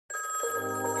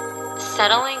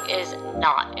Settling is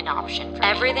not an option for me.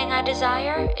 Everything I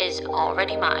desire is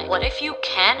already mine. What if you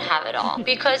can have it all?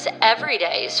 Because every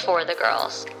day is for the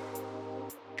girls.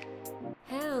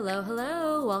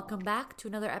 Hello. Welcome back to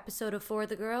another episode of For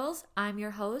the Girls. I'm your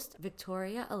host,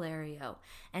 Victoria Alario.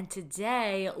 And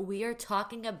today we are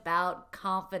talking about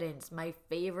confidence, my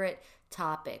favorite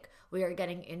topic. We are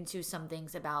getting into some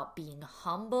things about being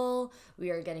humble. We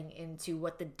are getting into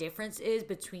what the difference is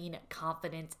between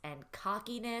confidence and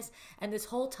cockiness. And this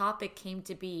whole topic came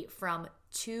to be from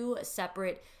two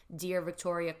separate Dear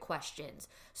Victoria questions.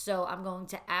 So I'm going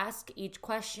to ask each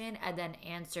question and then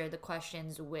answer the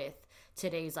questions with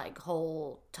today's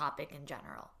whole topic in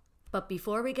general. But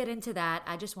before we get into that,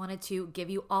 I just wanted to give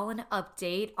you all an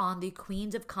update on the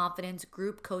Queens of Confidence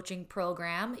group coaching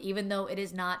program. Even though it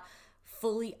is not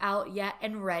fully out yet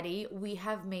and ready, we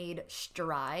have made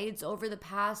strides over the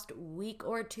past week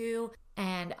or two.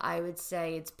 And I would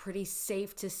say it's pretty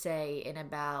safe to say in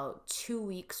about 2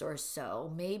 weeks or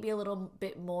so, maybe a little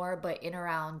bit more, but in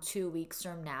around 2 weeks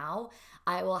from now,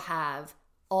 I will have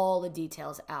all the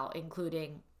details out,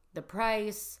 including the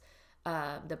price,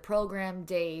 the program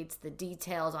dates, the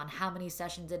details on how many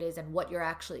sessions it is and what you're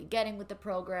actually getting with the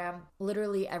program.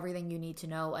 Literally everything you need to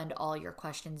know and all your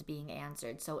questions being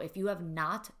answered. So if you have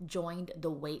not joined the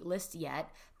waitlist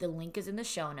yet, the link is in the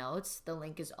show notes. The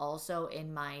link is also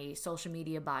in my social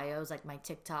media bios, like my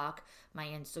TikTok, my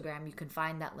Instagram. You can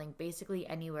find that link basically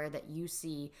anywhere that you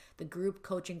see the group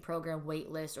coaching program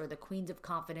waitlist or the Queens of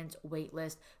Confidence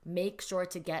waitlist. Make sure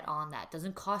to get on that. It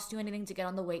doesn't cost you anything to get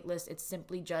on the waitlist. It's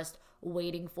simply just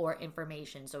waiting for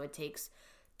information. So it takes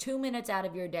 2 minutes out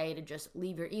of your day to just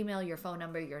leave your email, your phone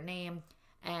number, your name,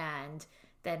 and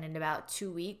then in about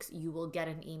 2 weeks, you will get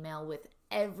an email with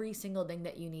every single thing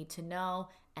that you need to know.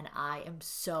 And I am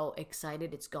so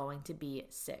excited. It's going to be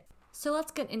sick. So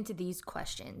let's get into these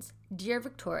questions. Dear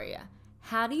Victoria,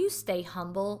 how do you stay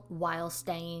humble while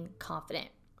staying confident?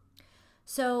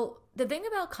 So the thing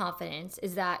about confidence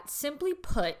is that, simply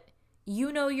put,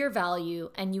 you know your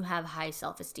value and you have high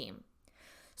self-esteem.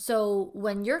 So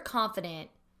when you're confident,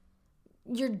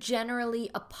 you're generally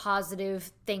a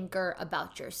positive thinker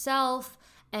about yourself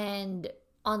and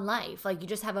on life. You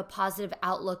just have a positive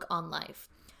outlook on life.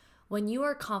 When you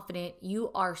are confident,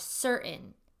 you are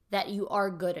certain that you are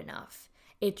good enough.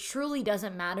 It truly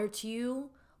doesn't matter to you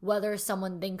whether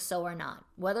someone thinks so or not.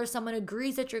 Whether someone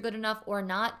agrees that you're good enough or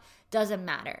not doesn't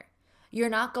matter. You're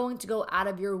not going to go out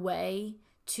of your way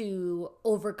to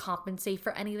overcompensate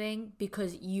for anything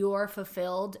because you're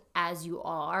fulfilled as you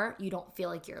are. You don't feel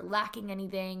like you're lacking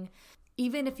anything.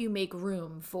 Even if you make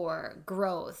room for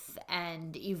growth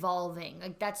and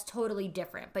evolving, that's totally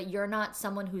different. But you're not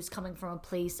someone who's coming from a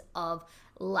place of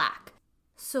lack.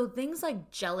 So things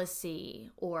like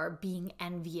jealousy or being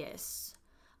envious,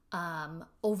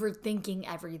 overthinking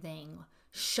everything,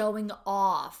 showing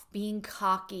off, being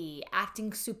cocky,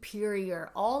 acting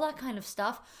superior, all that kind of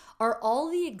stuff are all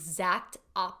the exact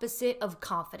opposite of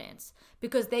confidence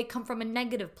because they come from a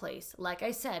negative place. Like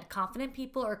I said, confident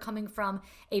people are coming from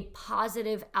a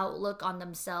positive outlook on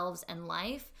themselves and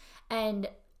life, and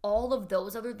all of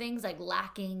those other things like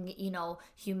lacking,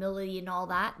 humility and all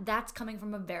that, that's coming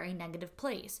from a very negative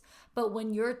place. But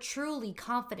when you're truly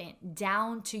confident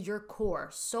down to your core,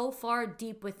 so far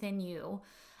deep within you,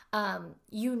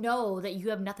 you know that you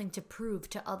have nothing to prove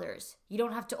to others. You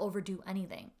don't have to overdo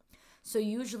anything. So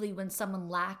usually when someone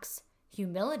lacks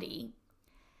humility,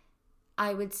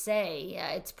 I would say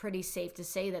it's pretty safe to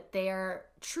say that they're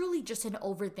truly just an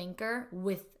overthinker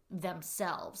with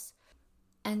themselves.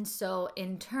 And so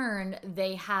in turn,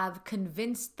 they have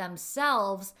convinced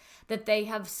themselves that they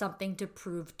have something to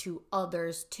prove to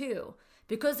others too.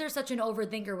 Because they're such an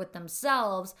overthinker with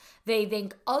themselves, they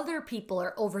think other people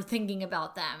are overthinking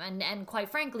about them. And quite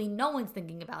frankly, no one's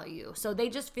thinking about you. So they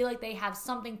just feel like they have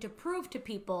something to prove to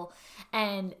people.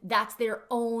 And that's their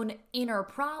own inner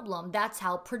problem. That's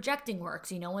how projecting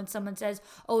works. When someone says,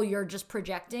 oh, you're just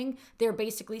projecting, they're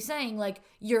basically saying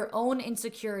your own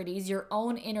insecurities, your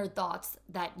own inner thoughts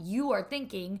that you are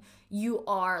thinking, you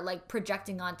are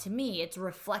projecting onto me. It's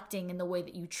reflecting in the way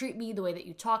that you treat me, the way that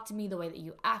you talk to me, the way that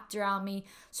you act around me.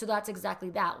 So that's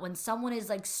exactly that. When someone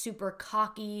is super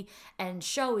cocky and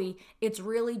showy, it's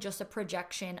really just a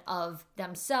projection of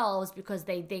themselves because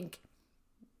they think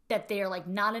that they're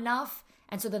not enough.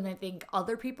 And so then they think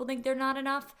other people think they're not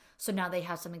enough. So now they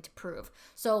have something to prove.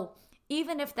 So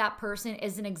even if that person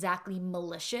isn't exactly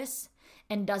malicious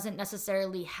and doesn't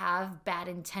necessarily have bad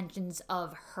intentions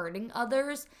of hurting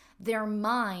others, their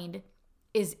mind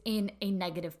is in a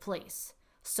negative place.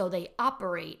 So they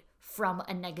operate from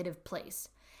a negative place.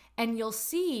 And you'll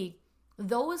see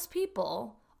those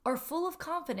people are full of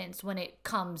confidence when it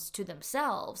comes to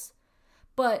themselves,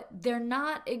 but they're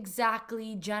not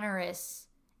exactly generous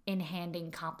in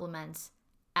handing compliments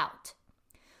out.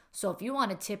 So if you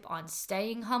want a tip on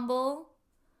staying humble,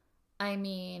 I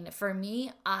mean, for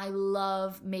me, I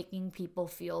love making people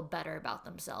feel better about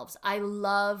themselves. I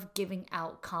love giving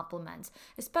out compliments,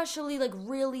 especially like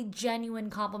really genuine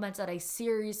compliments that I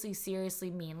seriously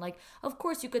mean. Like, of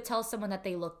course, you could tell someone that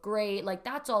they look great. Like,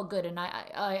 that's all good. And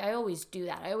I always do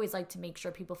that. I always like to make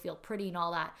sure people feel pretty and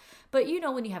all that. But you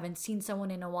know, when you haven't seen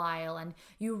someone in a while and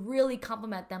you really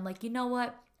compliment them, like, you know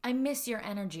what? I miss your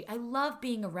energy. I love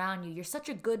being around you. You're such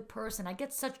a good person. I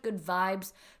get such good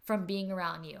vibes from being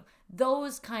around you.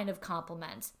 Those kind of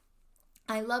compliments.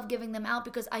 I love giving them out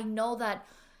because I know that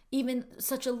even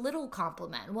such a little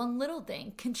compliment, one little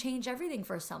thing, can change everything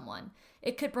for someone.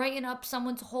 It could brighten up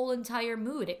someone's whole entire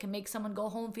mood. It can make someone go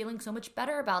home feeling so much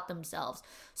better about themselves.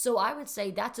 So I would say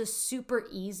that's a super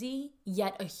easy,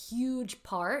 yet a huge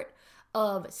part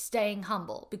of staying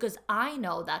humble, because I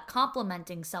know that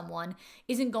complimenting someone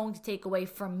isn't going to take away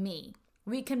from me.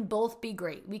 We can both be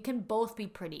great. We can both be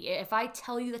pretty. If I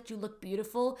tell you that you look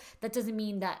beautiful, that doesn't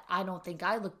mean that I don't think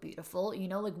I look beautiful. You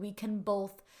know, like we can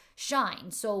both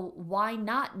shine. So why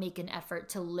not make an effort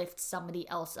to lift somebody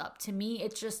else up? To me,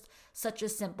 it's just such a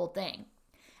simple thing.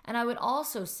 And I would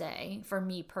also say, for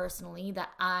me personally,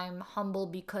 that I'm humble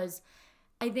because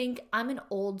I think I'm an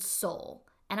old soul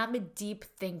and I'm a deep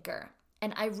thinker.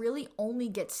 And I really only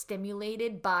get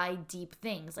stimulated by deep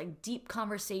things, like deep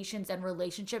conversations and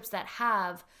relationships that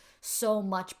have so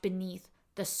much beneath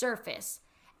the surface.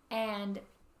 And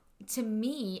to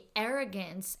me,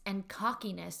 arrogance and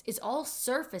cockiness is all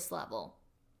surface level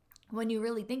when you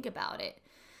really think about it.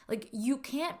 Like, you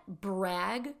can't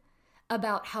brag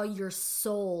about how your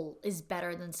soul is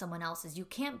better than someone else's. You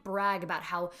can't brag about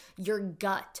how your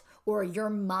gut or your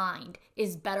mind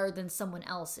is better than someone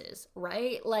else's,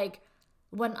 right? Like,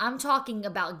 when I'm talking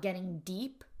about getting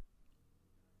deep,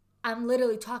 I'm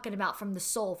literally talking about from the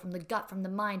soul, from the gut, from the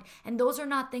mind. And those are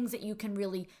not things that you can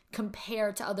really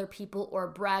compare to other people or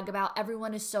brag about.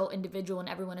 Everyone is so individual and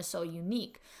everyone is so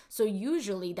unique. So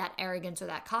usually that arrogance or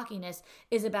that cockiness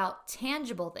is about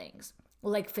tangible things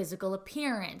like physical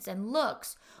appearance and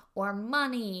looks, or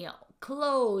money,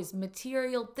 clothes,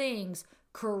 material things,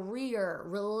 career,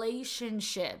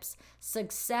 relationships,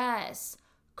 success,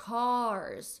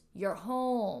 cars, your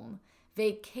home,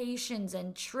 vacations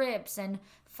and trips, and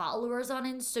followers on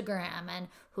Instagram, and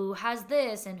who has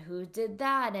this and who did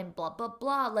that, and blah, blah,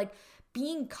 blah. Like,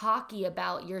 being cocky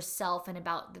about yourself and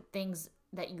about the things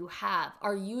that you have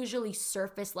are usually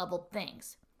surface level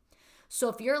things. So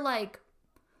if you're like,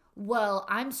 well,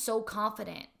 I'm so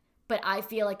confident, but I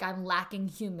feel like I'm lacking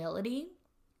humility,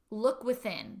 look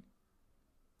within.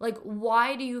 Like,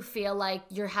 why do you feel like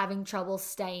you're having trouble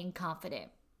staying confident?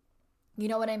 You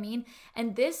know what I mean?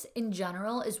 And this in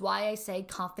general is why I say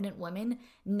confident women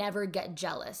never get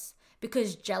jealous,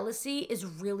 because jealousy is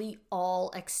really all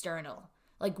external.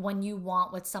 Like when you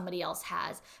want what somebody else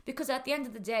has. Because at the end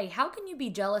of the day, how can you be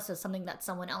jealous of something that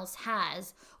someone else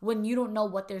has when you don't know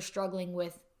what they're struggling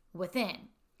with within?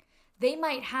 They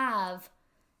might have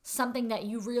something that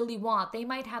you really want. They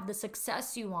might have the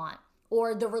success you want,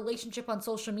 or the relationship on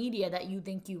social media that you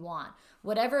think you want.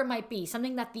 Whatever it might be,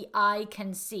 something that the eye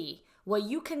can see. What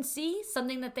you can see,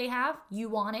 something that they have, you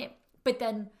want it. But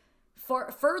then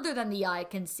further than the eye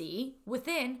can see,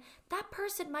 within, that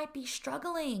person might be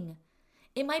struggling.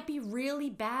 It might be really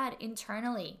bad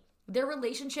internally. Their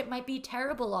relationship might be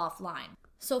terrible offline.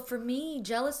 So for me,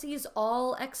 jealousy is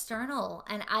all external.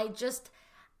 And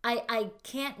I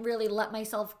can't really let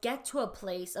myself get to a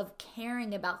place of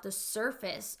caring about the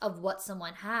surface of what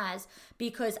someone has,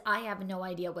 because I have no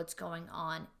idea what's going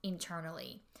on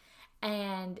internally.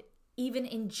 And even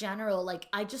in general, like,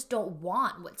 I just don't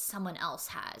want what someone else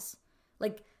has.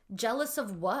 Like, jealous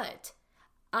of what?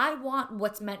 I want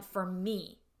what's meant for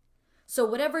me. So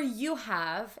whatever you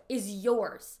have is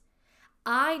yours.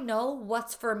 I know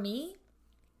what's for me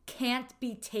can't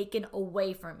be taken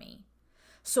away from me.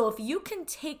 So if you can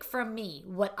take from me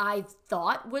what I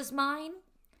thought was mine,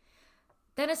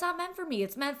 then it's not meant for me.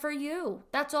 It's meant for you.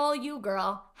 That's all you,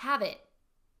 girl. Have it.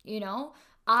 You know,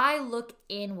 I look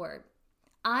inward.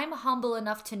 I'm humble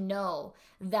enough to know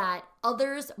that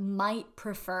others might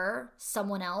prefer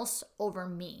someone else over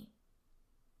me.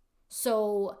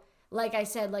 So, like I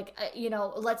said,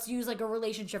 let's use like a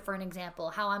relationship for an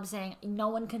example. How I'm saying no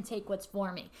one can take what's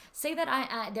for me. Say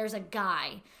that there's a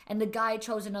guy and the guy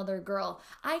chose another girl.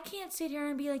 I can't sit here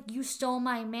and be like, you stole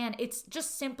my man. It's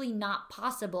just simply not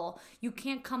possible. You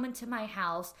can't come into my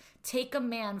house, take a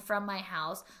man from my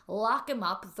house, lock him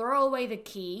up, throw away the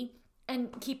key,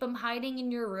 and keep them hiding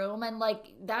in your room. And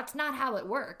like, that's not how it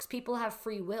works. People have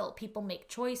free will. People make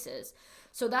choices.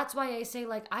 So that's why I say,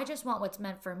 like, I just want what's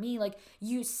meant for me. Like,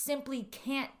 you simply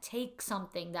can't take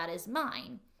something that is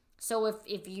mine. So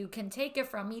if you can take it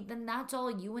from me, then that's all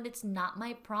you, and it's not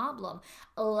my problem.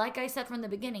 Like I said from the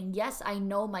beginning, yes, I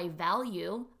know my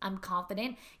value. I'm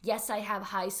confident. Yes, I have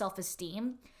high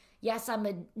self-esteem. Yes, I'm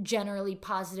a generally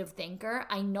positive thinker.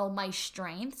 I know my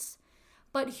strengths.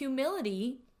 But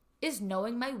humility is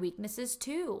knowing my weaknesses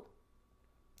too.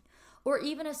 Or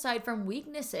even aside from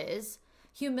weaknesses,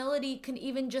 humility can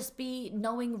even just be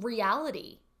knowing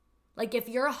reality. Like, if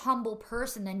you're a humble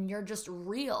person, then you're just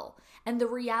real. And the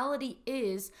reality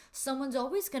is someone's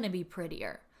always going to be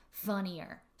prettier,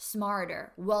 funnier,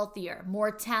 smarter, wealthier,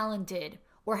 more talented,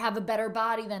 or have a better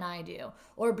body than I do,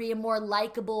 or be a more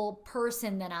likable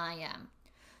person than I am.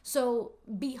 So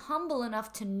be humble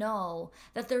enough to know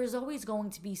that there is always going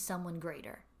to be someone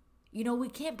greater. You know, we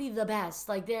can't be the best.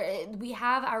 Like, we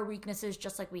have our weaknesses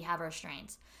just like we have our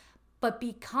strengths. But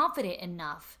be confident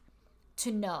enough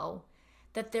to know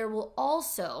that there will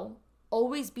also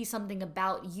always be something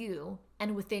about you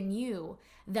and within you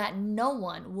that no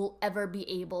one will ever be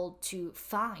able to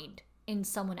find in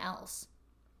someone else.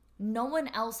 No one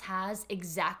else has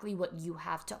exactly what you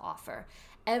have to offer.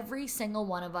 Every single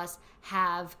one of us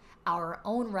have our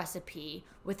own recipe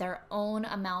with our own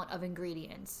amount of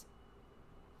ingredients.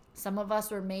 Some of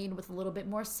us were made with a little bit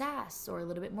more sass or a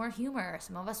little bit more humor.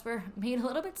 Some of us were made a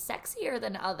little bit sexier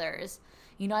than others.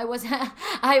 You know, I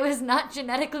was not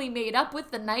genetically made up with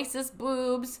the nicest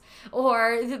boobs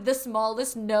or the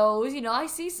smallest nose. You know, I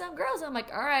see some girls, I'm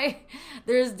like, all right,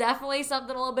 there's definitely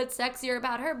something a little bit sexier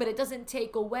about her, but it doesn't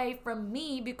take away from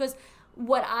me, because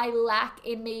what I lack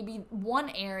in maybe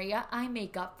one area, I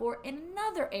make up for in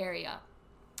another area.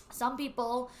 Some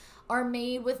people are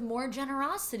made with more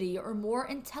generosity or more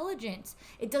intelligence.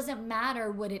 It doesn't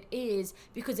matter what it is,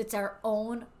 because it's our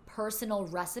own personal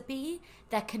recipe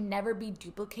that can never be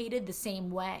duplicated the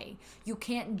same way. You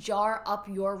can't jar up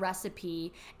your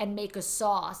recipe and make a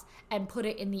sauce and put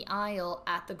it in the aisle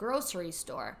at the grocery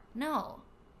store. No.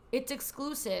 It's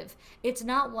exclusive. It's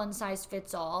not one size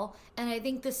fits all. And I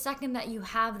think the second that you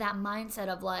have that mindset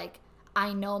of like,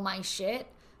 I know my shit,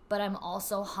 but I'm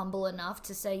also humble enough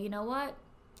to say, you know what?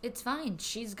 It's fine.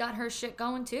 She's got her shit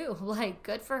going too. Like,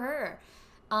 good for her.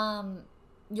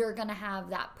 You're going to have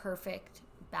that perfect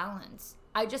balance.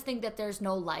 I just think that there's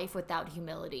no life without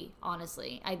humility,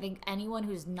 honestly. I think anyone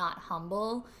who's not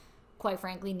humble, quite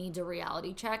frankly, needs a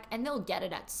reality check, and they'll get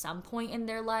it at some point in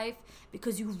their life,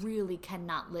 because you really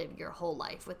cannot live your whole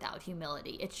life without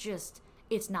humility.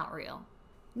 It's not real.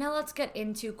 Now let's get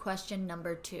into question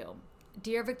number 2.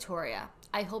 Dear Victoria,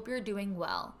 I hope you're doing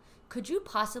well. Could you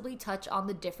possibly touch on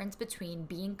the difference between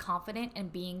being confident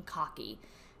and being cocky,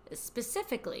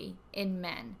 specifically in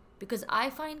men? Because I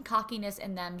find cockiness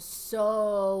in them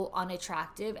so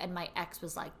unattractive, and my ex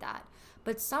was like that.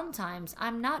 But sometimes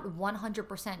I'm not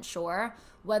 100% sure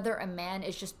whether a man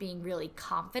is just being really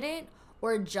confident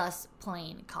or just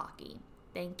plain cocky.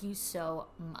 Thank you so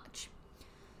much.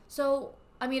 So,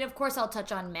 I mean, of course I'll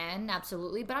touch on men,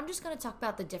 absolutely, but I'm just going to talk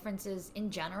about the differences in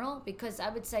general, because I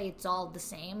would say it's all the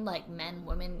same, like men,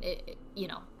 women,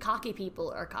 cocky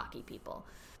people are cocky people.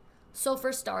 So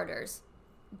for starters,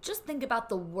 just think about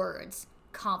the words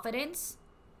confidence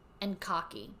and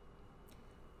cocky.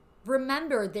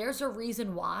 Remember, there's a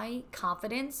reason why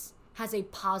confidence has a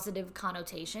positive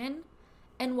connotation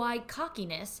and why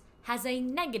cockiness has a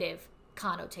negative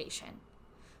connotation.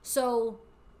 So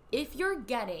if you're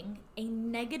getting a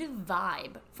negative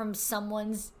vibe from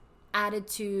someone's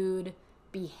attitude,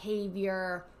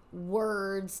 behavior,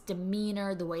 words,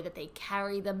 demeanor, the way that they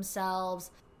carry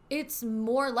themselves, it's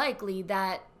more likely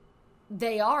that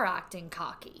they are acting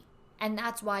cocky, and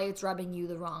that's why it's rubbing you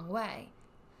the wrong way.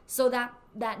 So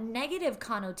that negative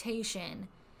connotation,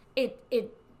 it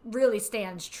really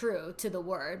stands true to the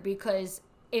word, because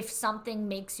if something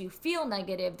makes you feel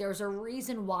negative, there's a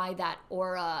reason why that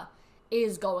aura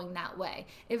is going that way.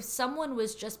 If someone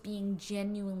was just being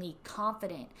genuinely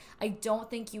confident, I don't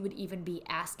think you would even be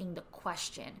asking the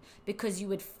question, because you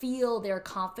would feel their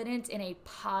confidence in a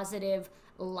positive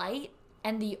light,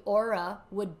 and the aura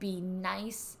would be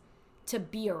nice to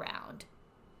be around.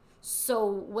 So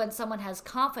when someone has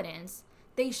confidence,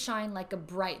 they shine like a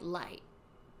bright light,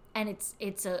 and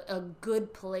it's a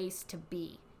good place to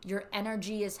be. Your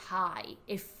energy is high.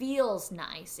 It feels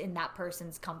nice in that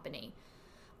person's company.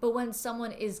 But when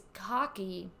someone is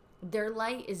cocky, their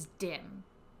light is dim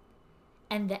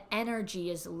and the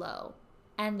energy is low.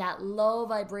 And that low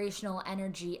vibrational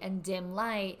energy and dim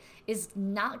light is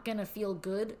not going to feel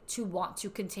good to want to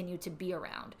continue to be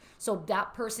around. So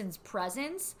that person's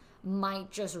presence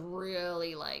might just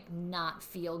really like not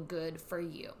feel good for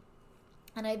you.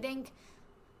 And I think,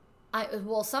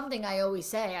 something I always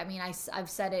say, I mean, I've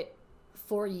said it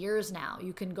for years now.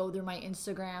 You can go through my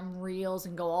Instagram reels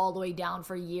and go all the way down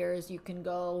for years. You can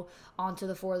go onto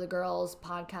the For the Girls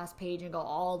podcast page and go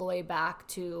all the way back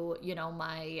to,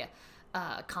 my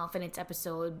confidence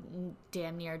episode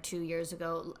damn near 2 years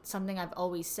ago. Something I've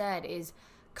always said is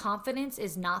confidence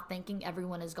is not thinking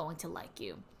everyone is going to like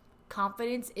you.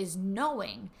 Confidence is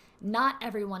knowing not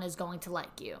everyone is going to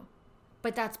like you.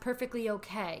 But that's perfectly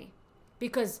okay,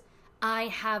 because I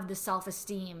have the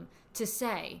self-esteem to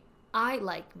say, I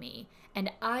like me,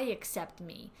 and I accept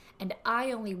me, and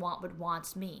I only want what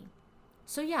wants me.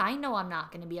 So yeah, I know I'm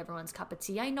not going to be everyone's cup of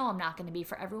tea. I know I'm not going to be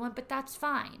for everyone, but that's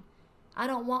fine. I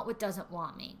don't want what doesn't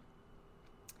want me.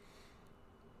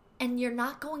 And you're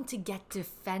not going to get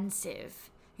defensive.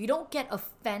 You don't get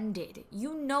offended.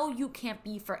 You know you can't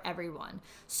be for everyone.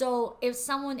 So if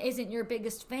someone isn't your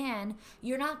biggest fan,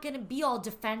 you're not going to be all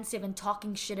defensive and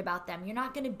talking shit about them. You're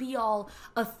not going to be all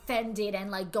offended and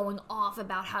like going off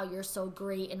about how you're so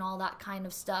great and all that kind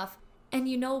of stuff. And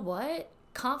you know what?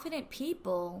 Confident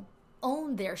people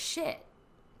own their shit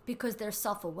because they're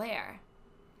self-aware.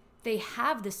 They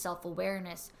have the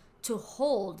self-awareness to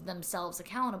hold themselves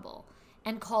accountable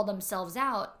and call themselves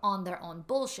out on their own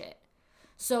bullshit.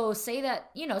 So say that,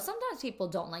 sometimes people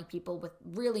don't like people with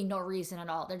really no reason at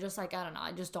all. They're just like, I don't know,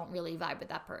 I just don't really vibe with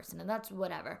that person, and that's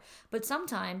whatever. But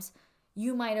sometimes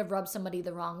you might have rubbed somebody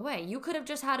the wrong way. You could have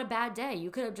just had a bad day.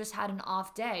 You could have just had an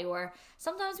off day. Or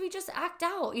sometimes we just act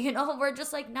out, we're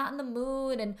just like not in the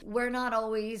mood, and we're not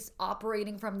always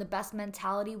operating from the best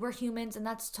mentality. We're humans, and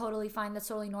that's totally fine. That's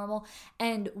totally normal.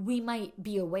 And we might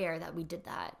be aware that we did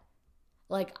that.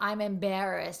 Like, I'm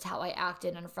embarrassed how I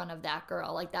acted in front of that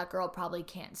girl. Like, that girl probably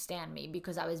can't stand me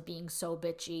because I was being so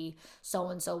bitchy.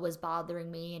 So-and-so was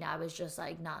bothering me, and I was just,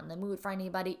 like, not in the mood for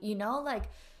anybody. Like,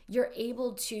 you're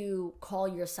able to call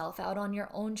yourself out on your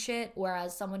own shit,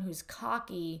 whereas someone who's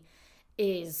cocky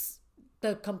is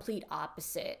the complete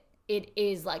opposite. It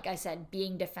is, like I said,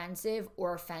 being defensive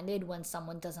or offended when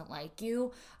someone doesn't like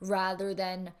you, rather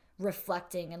than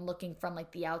reflecting and looking from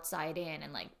like the outside in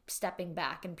and like stepping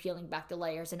back and peeling back the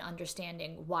layers and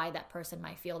understanding why that person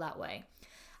might feel that way.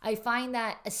 I find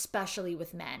that especially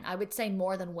with men, I would say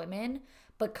more than women,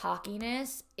 but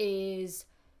cockiness is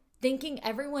thinking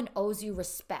everyone owes you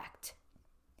respect.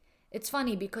 It's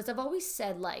funny because I've always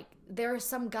said like there are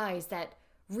some guys that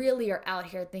really are out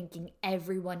here thinking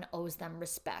everyone owes them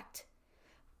respect.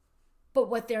 But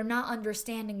what they're not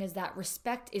understanding is that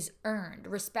respect is earned.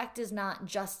 Respect is not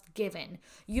just given.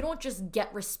 You don't just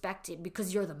get respected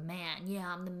because you're the man. Yeah,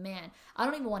 I'm the man. I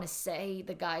don't even want to say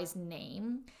the guy's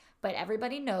name, but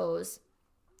everybody knows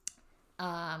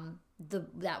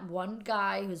that one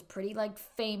guy who's pretty like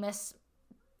famous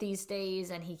these days,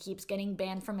 and he keeps getting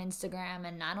banned from Instagram,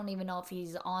 and I don't even know if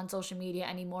he's on social media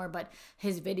anymore, but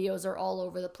his videos are all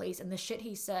over the place, and the shit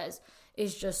he says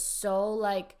is just so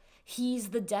like, he's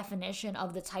the definition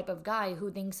of the type of guy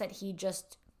who thinks that he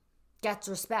just gets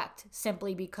respect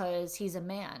simply because he's a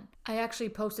man. I actually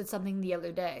posted something the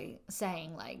other day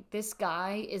saying like, this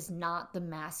guy is not the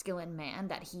masculine man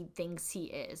that he thinks he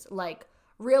is. Like,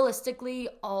 realistically,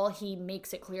 all he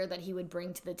makes it clear that he would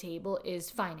bring to the table is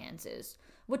finances,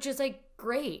 which is like,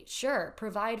 great, sure,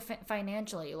 provide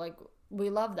financially, like we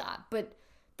love that, but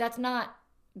that's not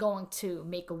going to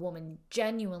make a woman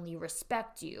genuinely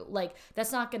respect you. Like,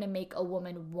 that's not going to make a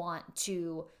woman want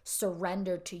to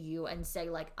surrender to you and say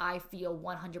like, I feel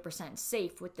 100%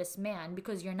 safe with this man,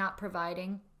 because you're not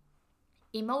providing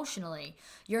emotionally.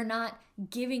 You're not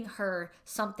giving her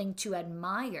something to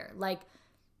admire. Like,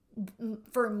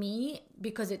 for me,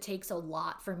 because it takes a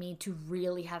lot for me to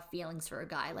really have feelings for a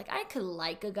guy. Like, I could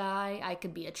like a guy, I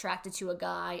could be attracted to a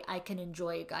guy, I can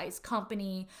enjoy a guy's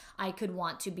company, I could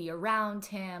want to be around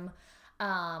him,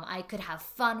 I could have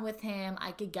fun with him,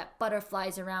 I could get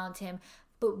butterflies around him.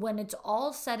 But when it's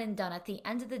all said and done, at the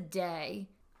end of the day,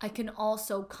 I can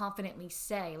also confidently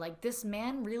say, like, this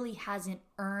man really hasn't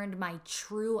earned my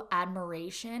true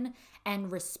admiration and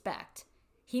respect.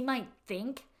 He might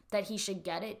think that he should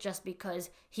get it just because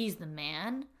he's the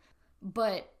man,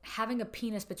 but having a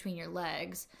penis between your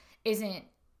legs isn't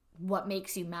what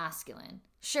makes you masculine.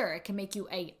 Sure, it can make you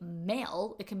a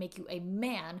male, it can make you a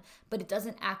man, but it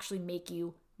doesn't actually make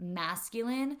you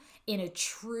masculine in a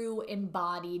true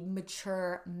embodied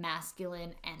mature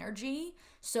masculine energy.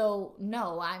 So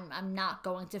no, I'm not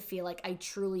going to feel like I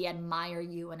truly admire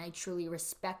you and I truly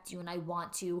respect you and I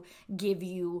want to give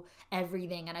you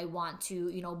everything and I want to,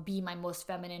 you know, be my most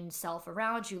feminine self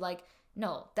around you. Like,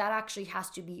 no, that actually has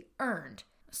to be earned.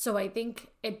 So I think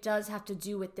it does have to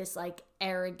do with this like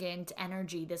arrogant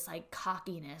energy, this like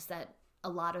cockiness that a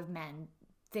lot of men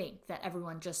think that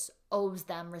everyone just owes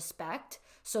them respect.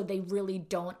 So they really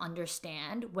don't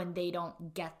understand when they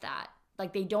don't get that.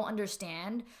 Like they don't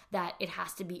understand that it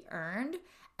has to be earned.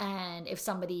 And if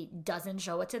somebody doesn't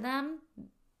show it to them,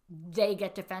 they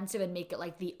get defensive and make it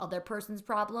like the other person's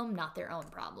problem, not their own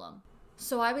problem.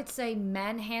 So I would say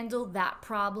men handle that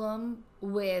problem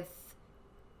with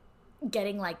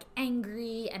getting like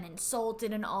angry and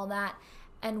insulted and all that.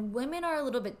 And women are a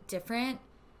little bit different.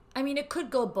 I mean, it could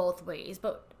go both ways,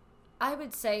 but I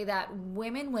would say that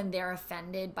women, when they're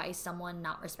offended by someone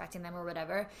not respecting them or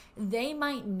whatever, they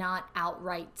might not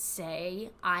outright say,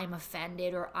 I'm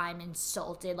offended or I'm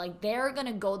insulted. Like, they're going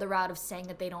to go the route of saying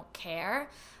that they don't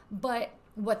care, but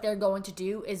what they're going to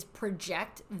do is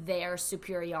project their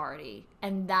superiority,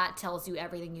 and that tells you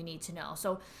everything you need to know.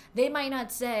 So they might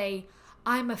not say,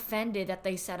 I'm offended that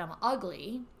they said I'm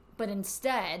ugly, but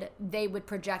instead they would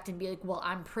project and be like, well,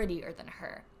 I'm prettier than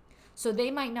her. So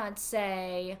they might not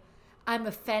say, I'm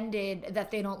offended that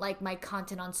they don't like my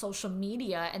content on social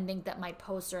media and think that my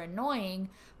posts are annoying,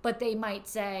 but they might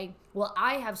say, well,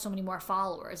 I have so many more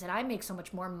followers and I make so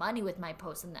much more money with my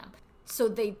posts than them. So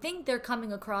they think they're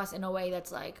coming across in a way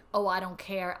that's like, oh, I don't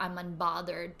care, I'm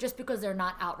unbothered, just because they're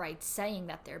not outright saying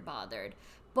that they're bothered.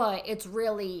 But it's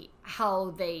really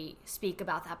how they speak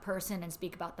about that person and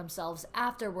speak about themselves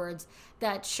afterwards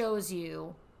that shows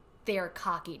you their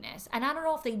cockiness. And I don't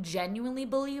know if they genuinely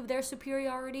believe their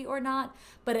superiority or not,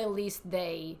 but at least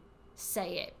they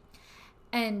say it.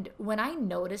 And when I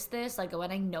notice this, like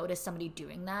when I notice somebody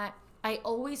doing that, I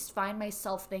always find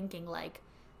myself thinking like,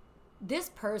 this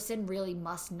person really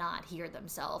must not hear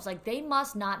themselves. Like they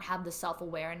must not have the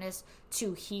self-awareness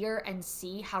to hear and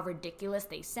see how ridiculous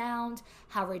they sound,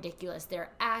 how ridiculous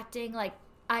they're acting. Like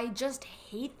I just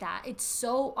hate that. It's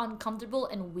so uncomfortable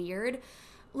and weird.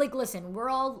 Like, listen, we're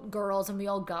all girls and we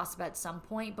all gossip at some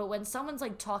point, but when someone's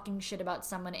like talking shit about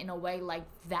someone in a way like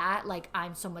that, like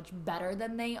I'm so much better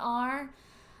than they are,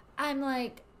 I'm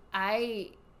like, I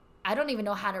don't even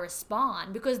know how to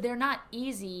respond, because they're not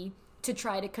easy to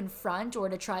try to confront or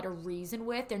to try to reason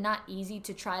with. They're not easy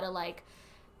to try to like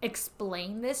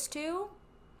explain this to,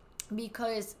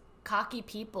 because cocky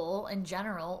people in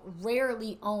general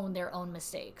rarely own their own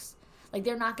mistakes. Like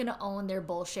they're not going to own their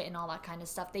bullshit and all that kind of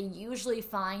stuff. They usually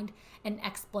find an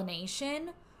explanation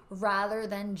rather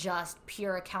than just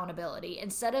pure accountability.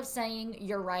 Instead of saying,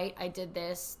 you're right, I did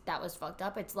this, that was fucked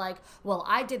up, it's like, well,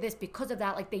 I did this because of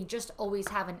that. Like they just always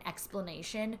have an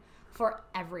explanation for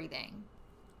everything.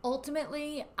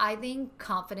 Ultimately, I think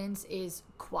confidence is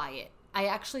quiet. I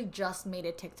actually just made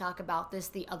a TikTok about this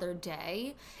the other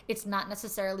day. It's not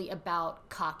necessarily about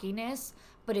cockiness,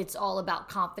 but it's all about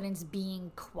confidence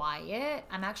being quiet.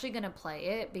 I'm actually going to play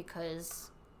it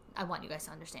because I want you guys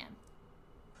to understand.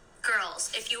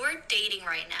 Girls, if you are dating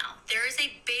right now, there is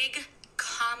a big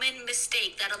common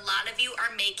mistake that a lot of you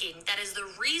are making that is the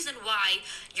reason why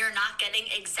you're not getting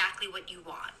exactly what you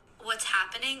want. What's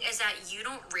happening is that you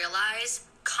don't realize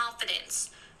confidence,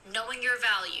 knowing your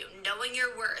value, knowing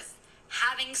your worth,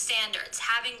 having standards,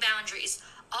 having boundaries,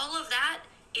 all of that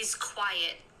is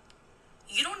quiet.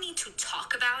 You don't need to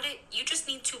talk about it. You just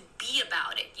need to be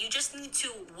about it. You just need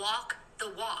to walk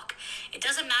the walk. It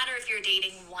doesn't matter if you're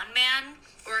dating one man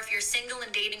or if you're single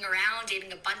and dating around,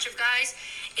 dating a bunch of guys.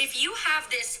 If you have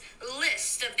this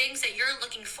list of things that you're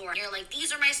looking for, and you're like,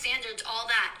 these are my standards, all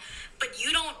that, but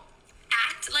you don't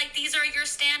act like these are your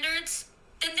standards,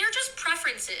 then they're just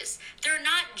preferences. They're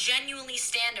not genuinely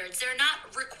standards. They're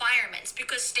not requirements,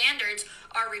 because standards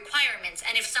are requirements.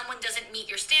 And if someone doesn't meet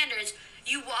your standards,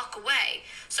 you walk away.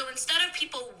 So instead of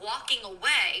people walking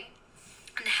away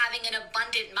and having an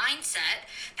abundant mindset,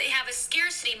 they have a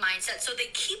scarcity mindset. So they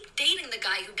keep dating the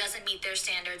guy who doesn't meet their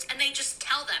standards, and they just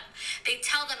tell them. They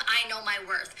tell them, I know my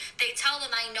worth. They tell them,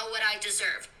 I know what I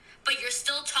deserve. But you're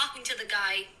still talking to the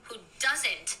guy who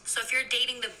doesn't. So if you're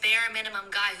dating the bare minimum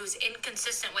guy who's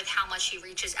inconsistent with how much he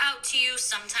reaches out to you,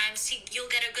 sometimes you'll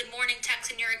get a good morning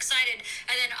text and you're excited,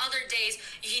 and then other days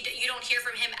you don't hear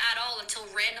from him at all until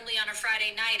randomly on a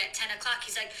Friday night at 10 o'clock.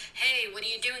 He's like, hey, what are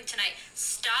you doing tonight?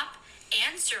 Stop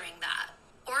answering that.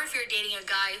 Or if you're dating a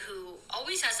guy who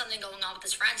always has something going on with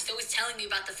his friends, he's always telling you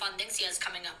about the fun things he has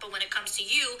coming up. But when it comes to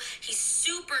you, he's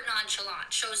super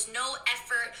nonchalant, shows no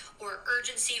effort or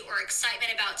urgency or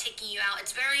excitement about taking you out.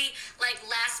 It's very like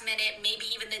last minute, maybe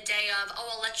even the day of,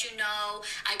 oh, I'll let you know,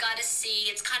 I gotta see.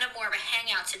 It's kind of more of a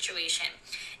hangout situation.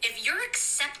 If you're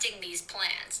accepting these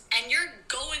plans and you're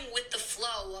going with the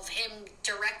flow of him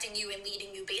directing you and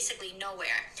leading you basically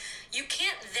nowhere, you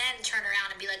can't then turn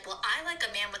around and be like, well, I like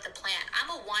a man with a plan. I'm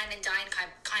a wine and dine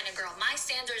kind of girl. My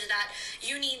standards are that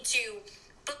you need to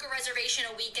book a reservation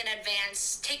a week in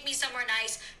advance, take me somewhere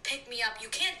nice, pick me up. You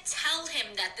can't tell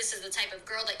him that this is the type of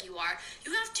girl that you are.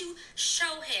 You have to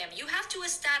show him. You have to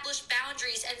establish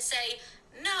boundaries and say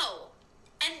no.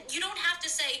 And you don't have to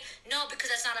say no because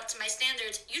that's not up to my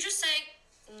standards. You just say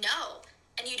no.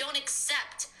 And you don't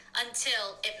accept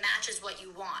until it matches what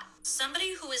you want.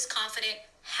 Somebody who is confident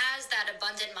has that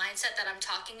abundant mindset that I'm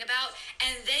talking about,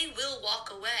 and they will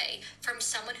walk away from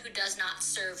someone who does not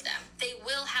serve them. They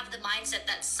will have the mindset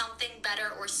that something better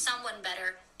or someone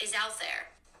better is out there.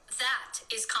 That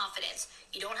is confidence.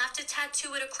 You don't have to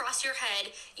tattoo it across your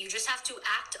head. You just have to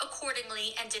act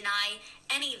accordingly and deny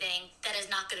anything that is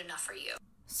not good enough for you.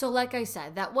 So like I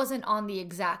said, that wasn't on the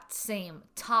exact same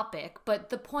topic, but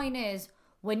the point is,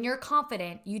 when you're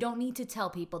confident, you don't need to tell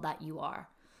people that you are.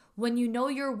 When you know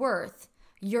your worth,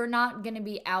 you're not going to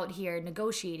be out here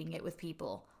negotiating it with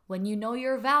people. When you know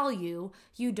your value,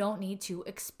 you don't need to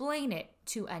explain it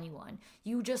to anyone.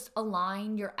 You just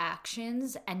align your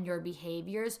actions and your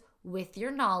behaviors with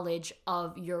your knowledge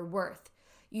of your worth.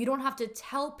 You don't have to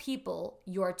tell people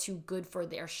you're too good for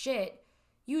their shit.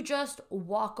 You just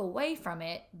walk away from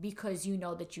it because you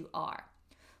know that you are.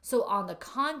 So on the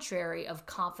contrary of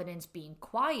confidence being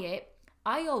quiet,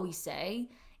 I always say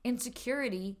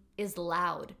insecurity is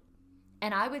loud.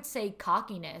 And I would say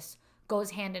cockiness goes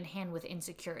hand in hand with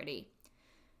insecurity.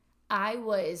 I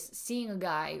was seeing a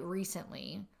guy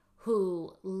recently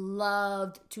who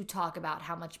loved to talk about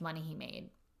how much money he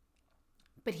made.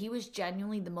 But he was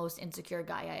genuinely the most insecure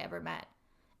guy I ever met.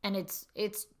 And it's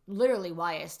literally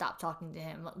why I stopped talking to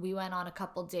him. We went on a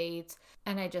couple dates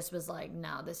and I just was like,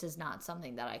 no, this is not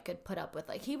something that I could put up with.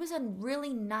 Like, he was a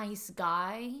really nice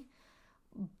guy,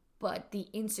 but the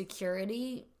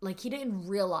insecurity, like, he didn't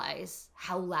realize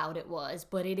how loud it was,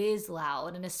 but it is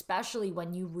loud. And especially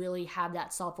when you really have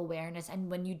that self-awareness and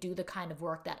when you do the kind of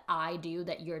work that I do,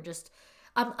 that you're just,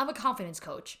 I'm a confidence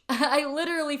coach. I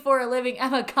literally, for a living,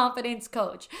 am a confidence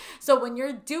coach. So when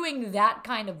you're doing that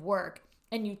kind of work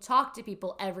and you talk to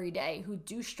people every day who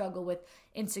do struggle with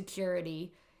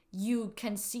insecurity, you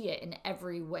can see it in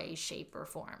every way, shape, or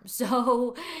form.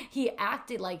 So he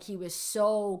acted like he was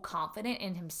so confident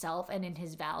in himself and in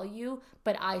his value,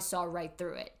 but I saw right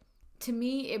through it. To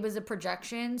me, it was a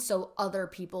projection so other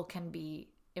people can be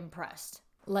impressed.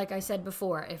 Like I said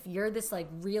before, if you're this like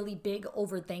really big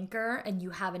overthinker and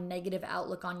you have a negative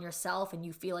outlook on yourself and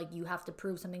you feel like you have to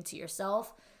prove something to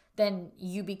yourself, then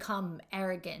you become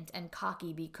arrogant and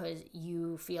cocky because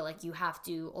you feel like you have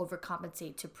to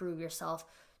overcompensate to prove yourself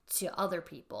to other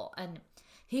people. And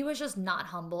he was just not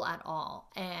humble at all.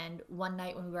 And one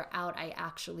night when we were out, I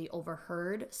actually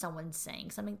overheard someone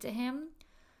saying something to him,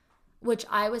 which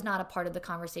I was not a part of the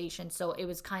conversation. So it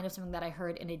was kind of something that I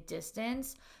heard in a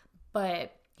distance,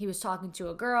 but he was talking to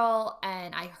a girl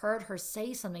and I heard her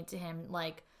say something to him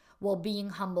like, well, being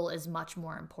humble is much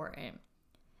more important.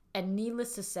 And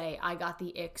needless to say, I got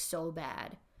the ick so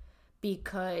bad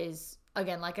because,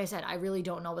 again, like I said, I really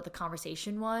don't know what the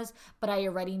conversation was, but I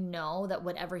already know that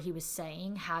whatever he was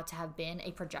saying had to have been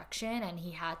a projection and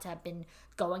he had to have been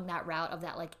going that route of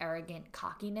that like arrogant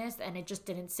cockiness, and it just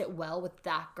didn't sit well with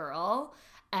that girl.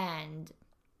 And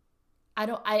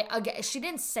again, she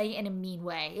didn't say it in a mean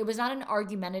way. It was not an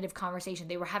argumentative conversation.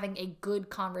 They were having a good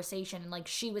conversation and like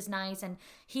she was nice and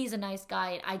he's a nice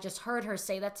guy. And I just heard her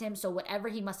say that to him. So whatever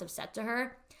he must have said to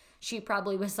her, she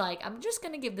probably was like, I'm just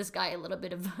going to give this guy a little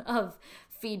bit of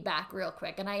feedback real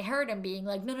quick. And I heard him being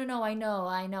like, no, I know.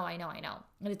 And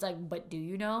it's like, but do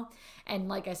you know? And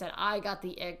like I said, I got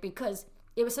the ick because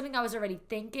it was something I was already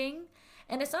thinking.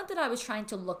 And it's not that I was trying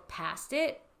to look past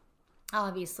it,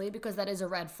 obviously, because that is a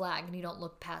red flag and you don't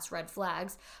look past red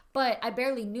flags. But I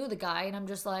barely knew the guy and I'm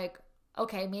just like,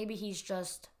 okay, maybe he's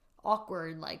just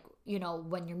awkward, like, you know,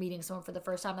 when you're meeting someone for the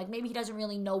first time, like maybe he doesn't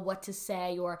really know what to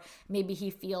say, or maybe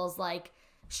he feels like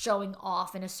showing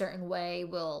off in a certain way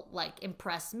will like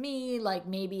impress me. Like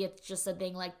maybe it's just a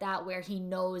thing like that where he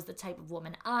knows the type of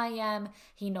woman I am,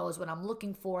 he knows what I'm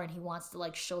looking for, and he wants to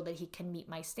like show that he can meet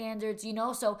my standards, you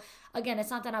know? So again,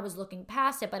 it's not that I was looking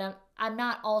past it, but I'm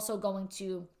not also going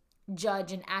to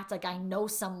judge and act like I know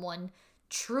someone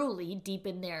truly deep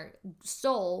in their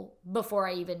soul before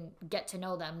I even get to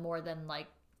know them more than like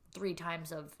 3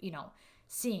 times of,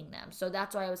 seeing them. So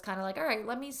that's why I was kind of like, all right,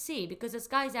 let me see, because this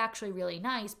guy's actually really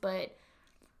nice, but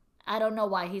I don't know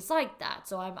why he's like that.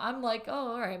 So I'm like,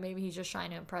 oh, all right, maybe he's just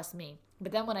trying to impress me.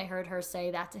 But then when I heard her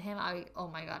say that to him, oh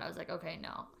my God, I was like, okay,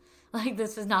 no. Like,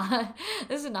 this is not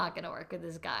going to work with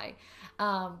this guy.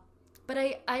 But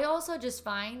I also just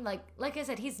find, like I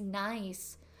said, he's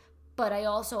nice, but I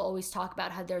also always talk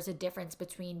about how there's a difference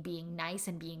between being nice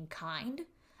and being kind.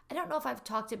 I don't know if I've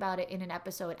talked about it in an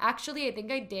episode. Actually, I think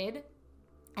I did.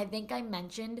 I think I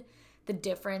mentioned the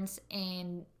difference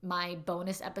in my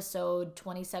bonus episode,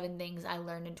 27 Things I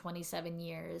Learned in 27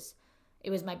 Years.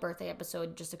 It was my birthday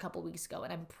episode just a couple weeks ago,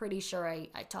 and I'm pretty sure I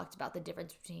talked about the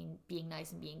difference between being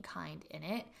nice and being kind in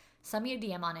it. Send me a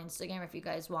DM on Instagram if you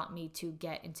guys want me to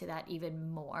get into that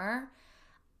even more.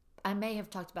 I may have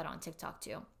talked about it on TikTok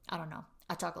too. I don't know.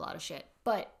 I talk a lot of shit.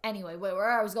 But anyway,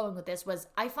 where I was going with this was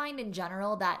I find in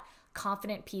general that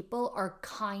confident people are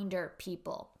kinder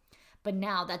people. But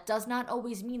now that does not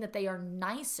always mean that they are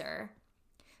nicer,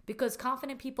 because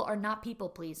confident people are not people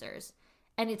pleasers.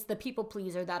 And it's the people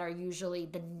pleaser that are usually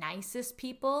the nicest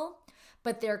people,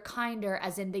 but they're kinder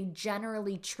as in they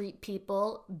generally treat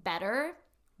people better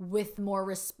with more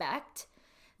respect.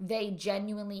 They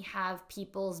genuinely have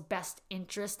people's best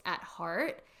interest at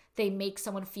heart. They make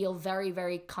someone feel very,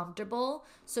 very comfortable.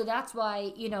 So that's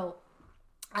why,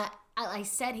 I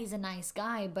said he's a nice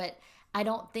guy, but I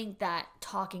don't think that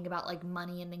talking about like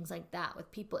money and things like that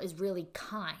with people is really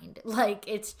kind. Like,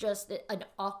 it's just an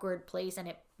awkward place and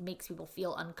it makes people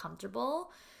feel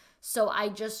uncomfortable. So I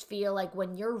just feel like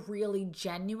when you're really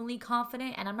genuinely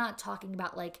confident, and I'm not talking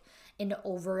about like an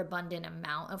overabundant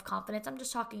amount of confidence, I'm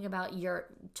just talking about you're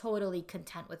totally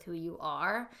content with who you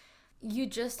are. You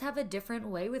just have a different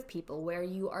way with people where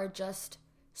you are just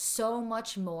so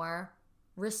much more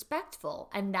respectful,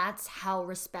 and that's how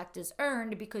respect is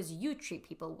earned, because you treat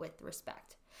people with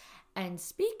respect. And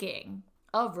speaking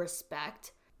of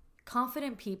respect,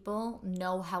 confident people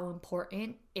know how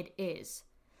important it is,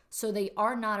 so they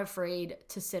are not afraid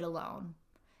to sit alone.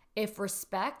 If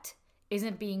respect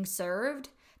isn't being served,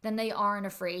 then they aren't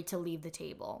afraid to leave the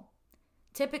table.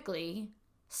 Typically,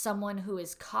 someone who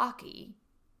is cocky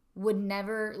would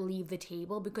never leave the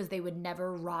table because they would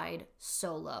never ride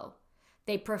solo.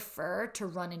 They prefer to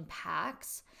run in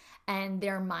packs, and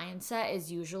their mindset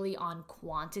is usually on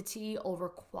quantity over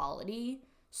quality.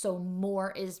 So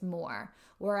more is more.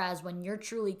 Whereas when you're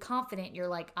truly confident, you're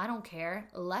like, I don't care.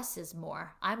 Less is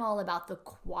more. I'm all about the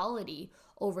quality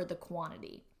over the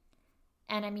quantity.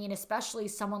 And I mean, especially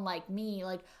someone like me,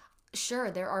 like, sure,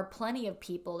 there are plenty of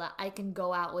people that I can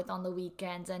go out with on the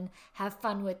weekends and have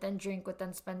fun with and drink with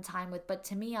and spend time with. But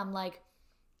to me, I'm like,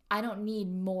 I don't need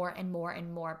more and more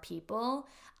and more people.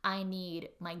 I need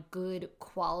my good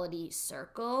quality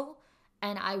circle.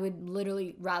 And I would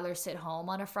literally rather sit home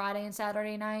on a Friday and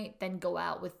Saturday night than go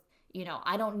out with,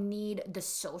 I don't need the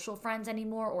social friends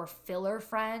anymore or filler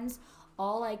friends.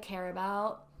 All I care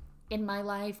about in my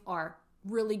life are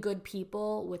really good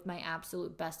people with my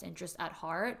absolute best interest at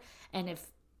heart. And if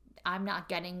I'm not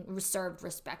getting reserved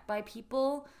respect by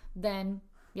people, then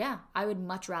yeah, I would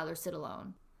much rather sit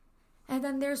alone. And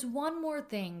then there's one more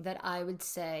thing that I would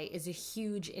say is a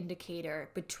huge indicator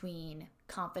between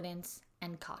confidence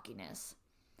and cockiness,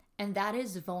 and that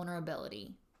is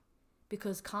vulnerability.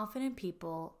 Because confident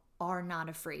people are not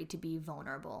afraid to be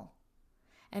vulnerable.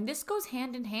 And this goes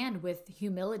hand in hand with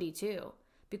humility too,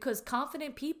 because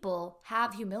confident people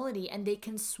have humility and they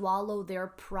can swallow their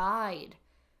pride.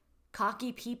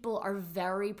 Cocky people are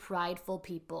very prideful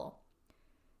people.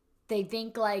 They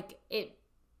think like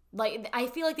I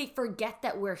feel like they forget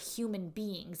that we're human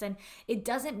beings, and it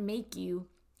doesn't make you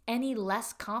any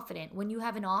less confident when you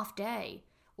have an off day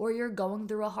or you're going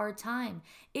through a hard time.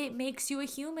 It makes you a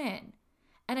human.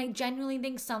 And I genuinely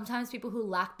think sometimes people who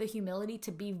lack the humility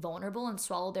to be vulnerable and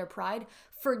swallow their pride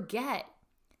forget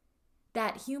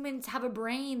that humans have a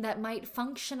brain that might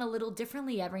function a little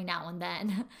differently every now and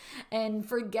then, and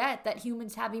forget that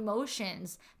humans have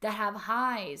emotions that have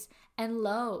highs and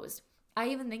lows. I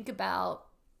even think about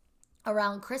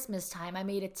around Christmas time, I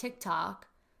made a TikTok.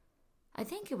 I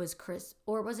think it was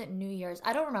or was it New Year's?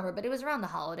 I don't remember, but it was around the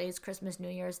holidays, Christmas, New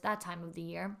Year's, that time of the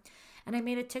year. And I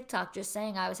made a TikTok just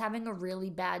saying I was having a really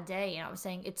bad day. And I was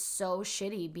saying it's so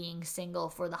shitty being single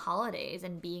for the holidays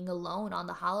and being alone on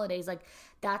the holidays. Like,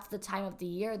 that's the time of the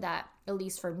year that, at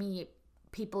least for me,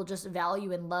 people just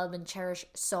value and love and cherish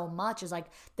so much, is like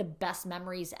the best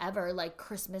memories ever. Like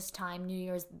Christmas time, New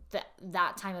Year's,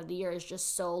 that time of the year is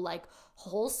just so like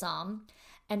wholesome.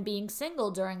 And being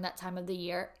single during that time of the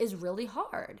year is really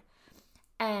hard.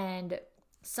 And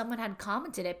someone had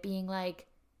commented it being like,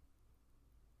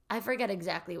 I forget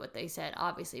exactly what they said,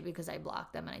 obviously, because I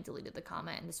blocked them and I deleted the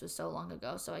comment, and this was so long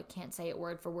ago, so I can't say it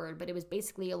word for word, but it was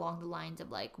basically along the lines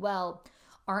of like, well,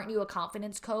 aren't you a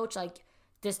confidence coach? Like,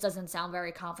 this doesn't sound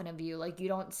very confident of you. Like, you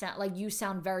don't sound like, you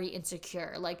sound very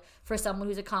insecure. Like, for someone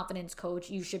who's a confidence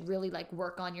coach, you should really like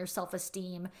work on your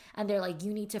self-esteem. And they're like,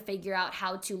 you need to figure out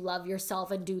how to love yourself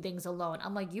and do things alone.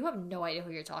 I'm like, you have no idea who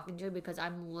you're talking to, because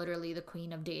I'm literally the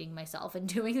queen of dating myself and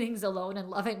doing things alone and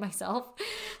loving myself.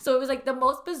 So it was like the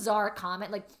most bizarre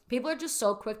comment. Like, people are just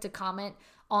so quick to comment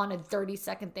on a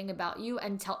 30-second thing about you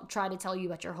and try to tell you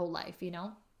about your whole life, you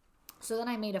know? So then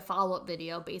I made a follow-up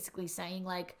video basically saying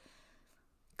like,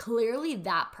 clearly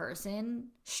that person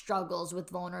struggles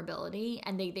with vulnerability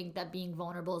and they think that being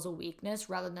vulnerable is a weakness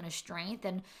rather than a strength.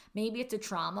 And maybe it's a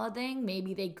trauma thing.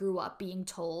 Maybe they grew up being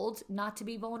told not to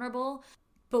be vulnerable.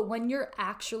 But when you're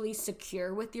actually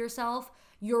secure with yourself,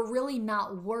 you're really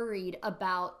not worried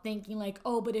about thinking like,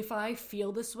 oh, but if I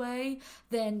feel this way,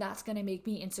 then that's going to make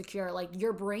me insecure. Like,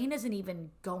 your brain isn't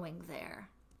even going there.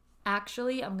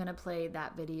 Actually, I'm going to play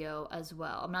that video as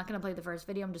well. I'm not going to play the first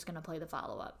video. I'm just going to play the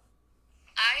follow-up.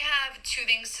 I have two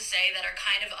things to say that are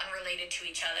kind of unrelated to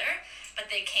each other,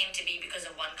 but they came to be because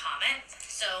of one comment,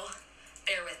 so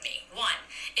bear with me. One,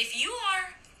 if you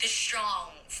are the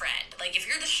strong friend, like if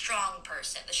you're the strong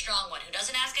person, the strong one who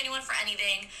doesn't ask anyone for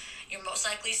anything, you're most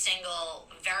likely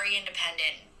single, very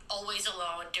independent, always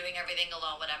alone, doing everything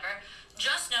alone, whatever,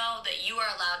 just know that you are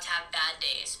allowed to have bad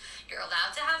days. You're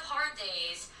allowed to have hard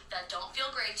days that don't feel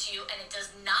great to you, and it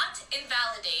does not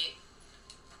invalidate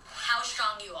how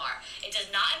strong you are. It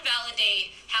does not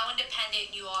invalidate how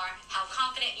independent you are, how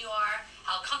confident you are,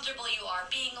 how comfortable you are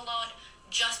being alone,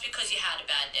 just because you had a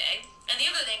bad day. And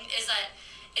the other thing is that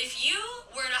if you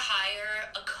were to hire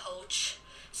a coach,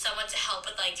 someone to help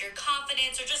with like your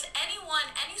confidence, or just anyone,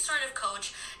 any sort of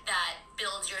coach that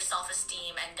builds your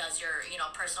self-esteem and does your,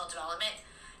 personal development,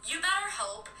 you better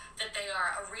hope that they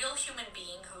are a real human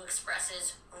being who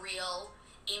expresses real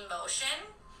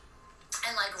emotion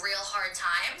and like real hard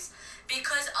times,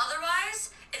 because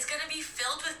otherwise it's going to be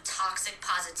filled with toxic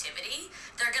positivity.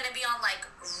 They're going to be on like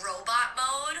robot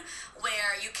mode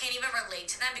where you can't even relate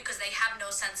to them because they have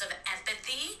no sense of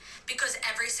empathy, because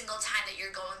every single time that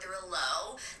you're going through a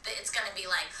low, that it's going to be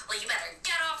like, well, you better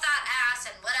get off that ass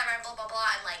and whatever, blah blah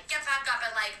blah, and like get back up.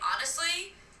 And like,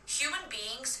 honestly, human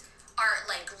beings are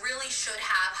like really should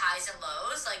have highs and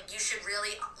lows. Like, you should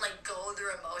really like go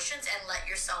through emotions and let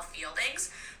yourself feel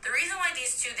things. The reason why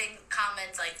these two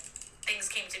comments things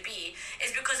came to be is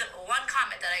because of one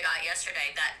comment that I got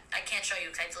yesterday that I can't show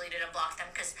you because I deleted and blocked them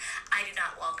because I do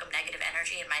not welcome negative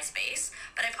energy in my space.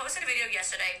 But I posted a video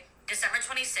yesterday, December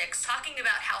 26th, talking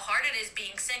about how hard it is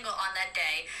being single on that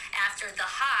day after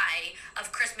the high of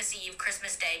Christmas Eve,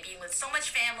 Christmas Day, being with so much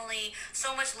family,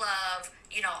 so much love,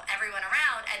 everyone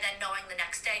around, and then knowing the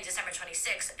next day, December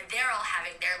 26th, they're all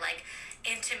having their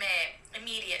intimate,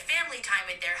 immediate family time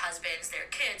with their husbands, their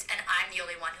kids, and I'm the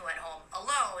only one who went home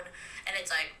alone. And it's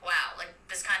like, wow,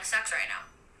 this kind of sucks right now.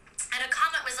 And a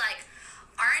comment was like,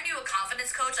 aren't you a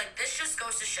confidence coach? This just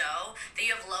goes to show that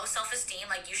you have low self-esteem.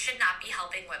 You should not be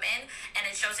helping women, and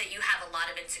it shows that you have a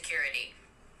lot of insecurity.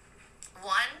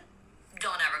 One,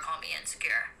 don't ever call me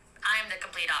insecure. I am the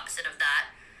complete opposite of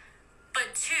that.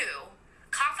 But two,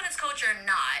 confidence coach or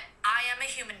not, I am a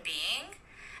human being,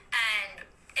 and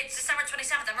it's December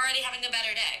 27th. I'm already having a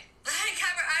better day.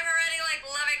 I'm already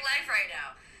loving life right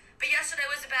now. But yesterday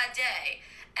was a bad day,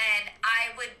 and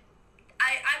I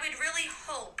would really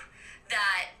hope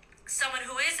that someone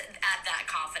who is at that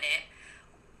confident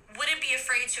wouldn't be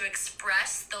afraid to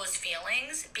express those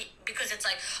feelings because it's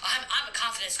like, I'm a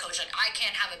confidence coach, I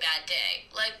can't have a bad day.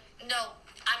 No,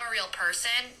 I'm a real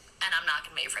person, and I'm not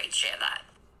going to be afraid to share that.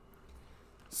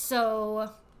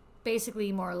 So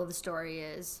basically, moral of the story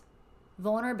is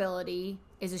vulnerability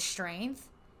is a strength.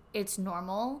 It's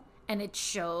normal, and it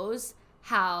shows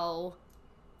how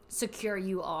secure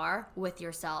you are with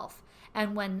yourself.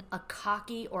 And when a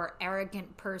cocky or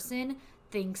arrogant person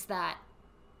thinks that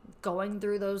going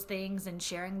through those things and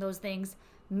sharing those things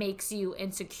makes you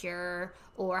insecure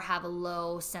or have a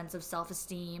low sense of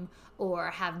self-esteem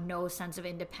or have no sense of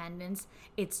independence,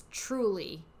 it's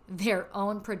truly their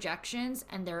own projections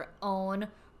and their own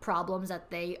problems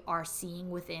that they are seeing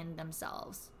within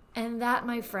themselves. And that,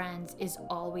 my friends, is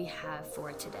all we have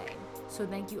for today. So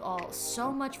thank you all so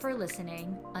much for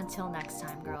listening. Until next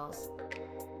time, girls.